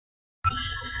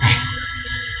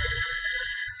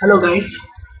Hello guys,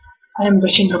 I am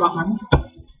Rashin Prabhakan.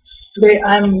 Today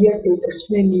I am here to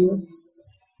explain you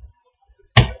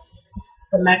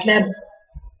the MATLAB,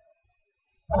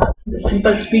 the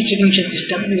simple speech recognition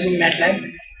system using MATLAB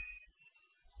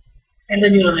and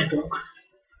the neural network.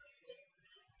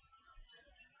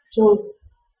 So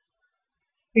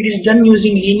it is done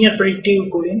using linear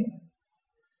predictive coding.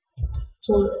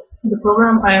 So the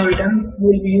program I have written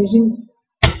will be using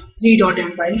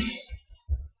 3.m files.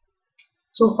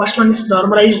 So first one is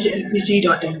normalized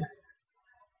LPC.m.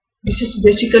 This is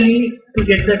basically to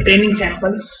get the training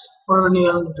samples for the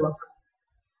neural network.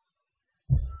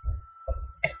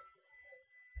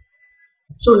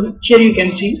 So here you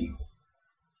can see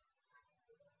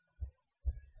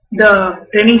the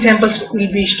training samples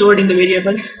will be stored in the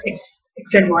variables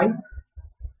x and y,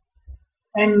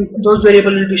 and those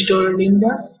variables will be stored in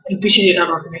the LPC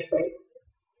data.net file.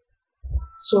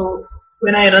 So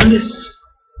when I run this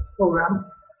program,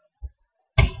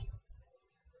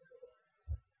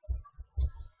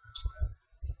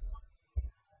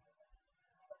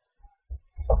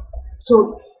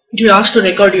 so it will ask to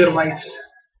record your voice.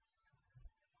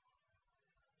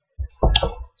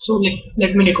 So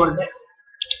let me record that.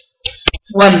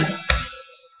 1.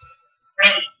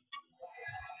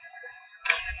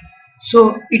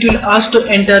 So it will ask to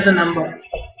enter the number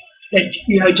that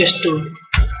you have just told.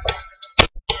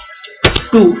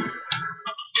 2.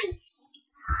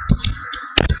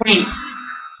 3.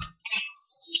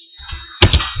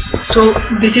 So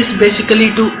this is basically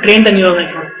to train the neural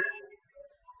network,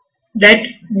 that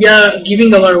we are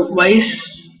giving our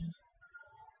voice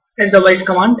as the voice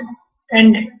command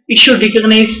and it should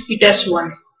recognize it as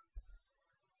 1.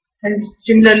 And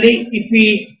similarly, if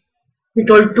we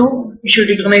told 2, we should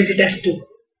recognize it as 2.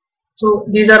 So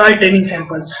these are all training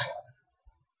samples.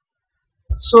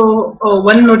 So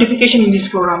one notification in this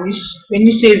program is when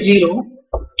you say 0,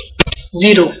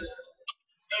 0.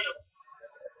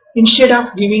 Instead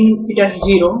of giving it as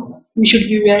 0, we should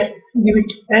give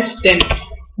it as 10,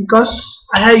 because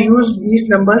I have used these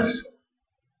numbers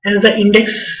as the index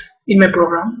in my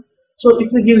program. So if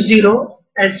we give 0,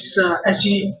 as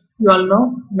you all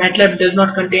know, MATLAB does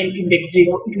not contain index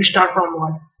 0, it will start from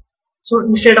 1. So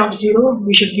instead of 0,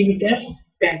 we should give it as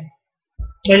 10.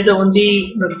 That is the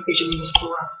only notification in this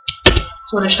program.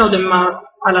 So rest of them all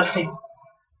are same.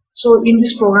 So in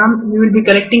this program we will be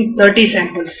collecting 30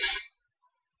 samples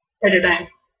at a time.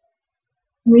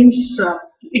 Means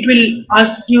it will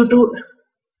ask you to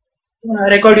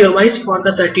record your voice for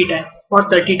the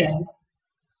 30 times.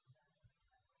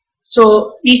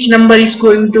 So each number is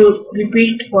going to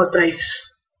repeat for thrice,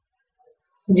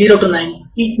 0 to 9.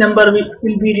 Each number will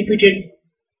be repeated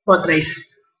for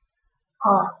thrice.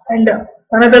 And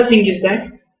another thing is that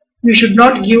you should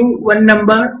not give one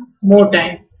number more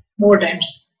times.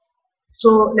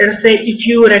 So let us say if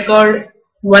you record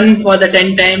 1 for the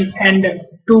 10 times and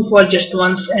 2 for just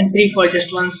once and 3 for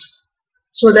just once,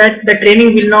 so that the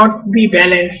training will not be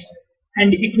balanced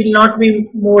and it will not be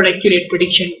more accurate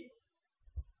prediction.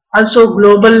 Also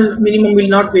global minimum will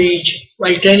not be reached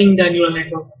while training the neural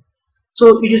network.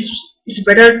 So it's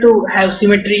better to have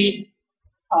symmetry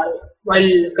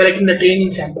while collecting the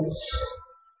training samples.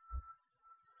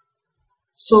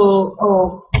 So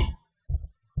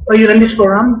while you run this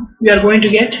program, we are going to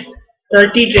get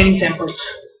 30 training samples,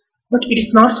 but it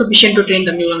is not sufficient to train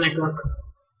the neural network.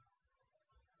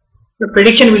 The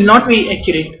prediction will not be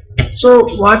accurate. So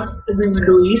what we will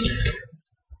do is,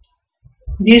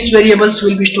 these variables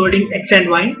will be stored in x and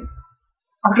y.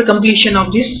 After completion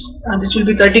of this, this will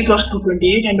be 30 cross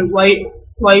 228, and y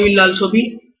will also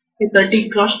be a 30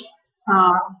 cross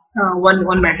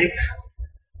 1 matrix.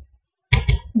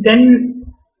 Then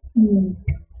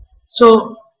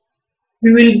so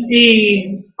we will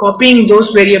be copying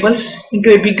those variables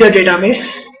into a bigger database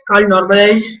called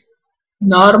normalized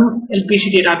norm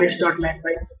LPC database.mat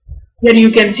file. Here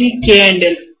you can see K and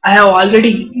L. I have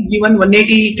already given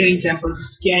 180 training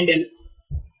samples, K and L.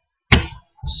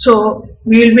 So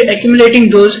we will be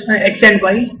accumulating those x and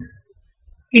y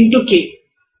into K.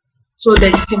 So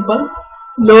that's simple.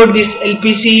 Load this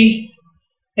LPC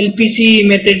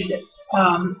method,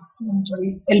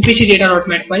 LPC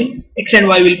data.mat file. X and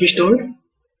y will be stored.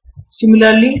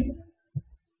 Similarly,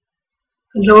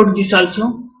 load this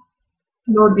also.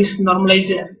 Load this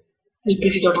normalized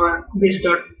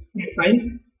LPC.base.net file.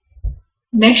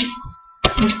 Next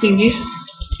thing is,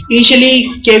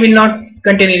 initially K will not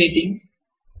contain anything.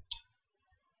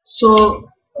 So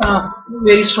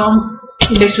index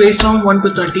varies from 1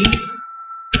 to 30,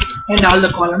 and all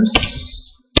the columns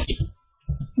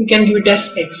you can give it as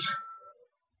X.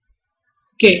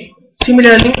 Okay.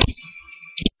 Similarly,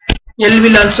 L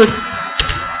will also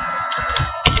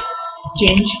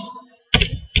change,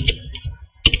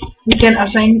 we can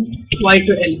assign y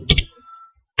to L.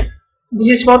 This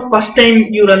is for first time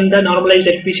you run the normalized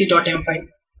LPC.m file.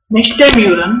 Next time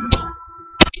you run,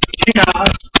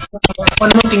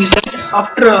 one more thing is that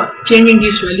after changing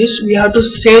these values, we have to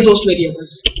save those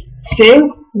variables. Save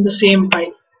in the same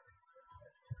file.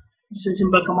 This is a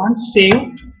simple command. Save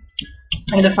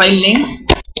and the file name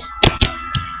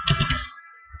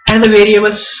and the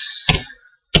variables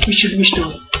we should be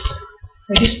stored.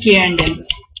 That is K and L.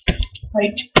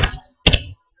 Right.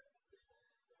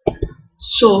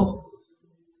 So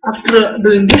after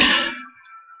doing this,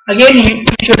 again you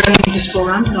should run this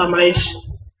program normalize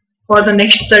for the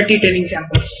next 30 training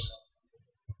samples.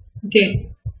 Okay.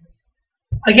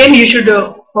 Again you should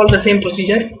follow the same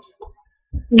procedure.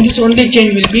 In this only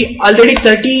change will be already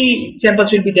 30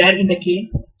 samples will be there in the K.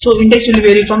 So index will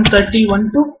vary from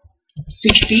 31 to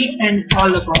 60 and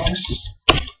all the columns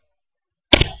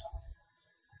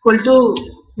equal to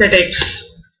the text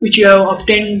which you have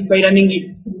obtained by running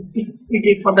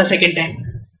it for the second time.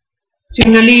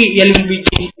 Similarly, L can be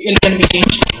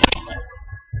changed.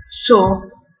 So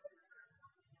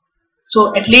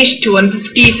at least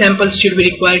 150 samples should be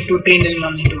required to train the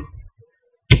neural network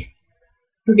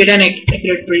to get an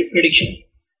accurate prediction.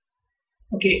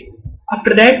 Okay.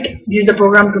 After that, this is the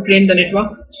program to train the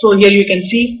network. So here you can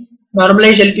see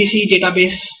normalized LPC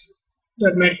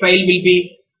database.mat file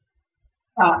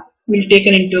will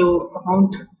taken into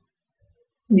account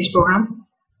in this program.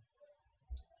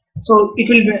 So it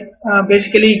will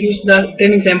basically use the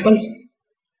training samples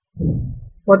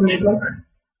for the network.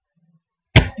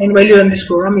 And while you run this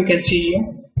program, you can see here.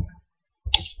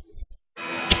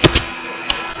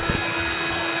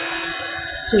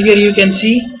 So here you can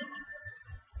see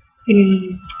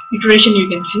in iteration you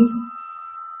can see.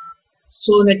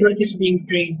 So network is being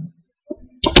trained.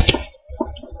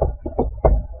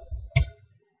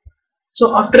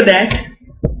 So after that,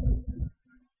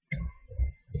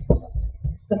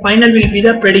 the final will be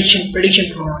the prediction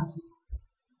program.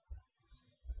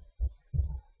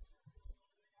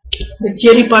 The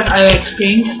theory part I have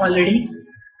explained already.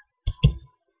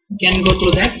 You can go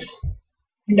through that.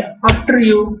 And after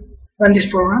you run this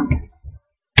program,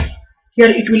 here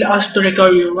it will ask to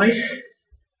record your voice,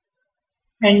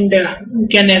 and you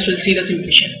can as well see the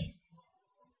simulation.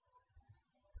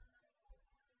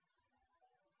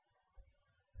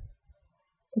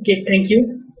 Okay, thank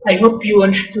you. I hope you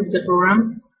understood the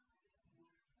program.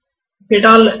 If at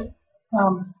all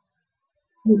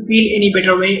you feel any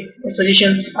better way,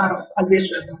 suggestions are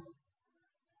always welcome.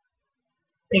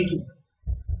 Thank you.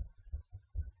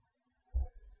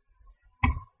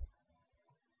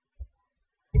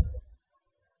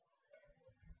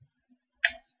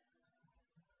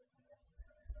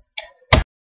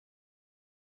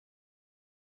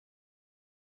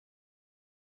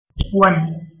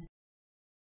 One,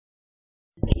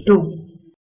 2,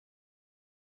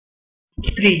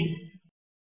 3,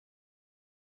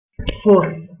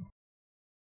 4,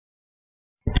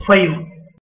 5,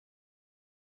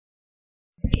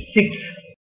 6,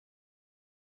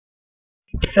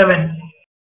 7,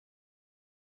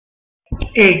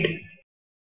 8,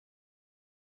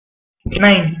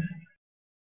 9,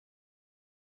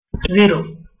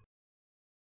 0,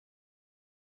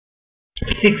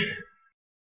 6,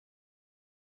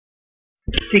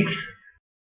 6,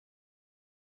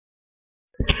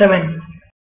 7,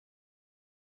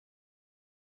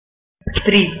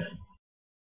 3,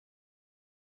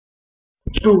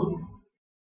 2,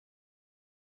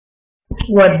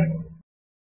 1,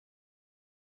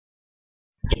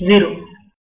 0,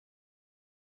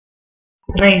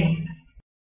 9,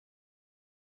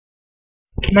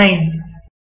 9,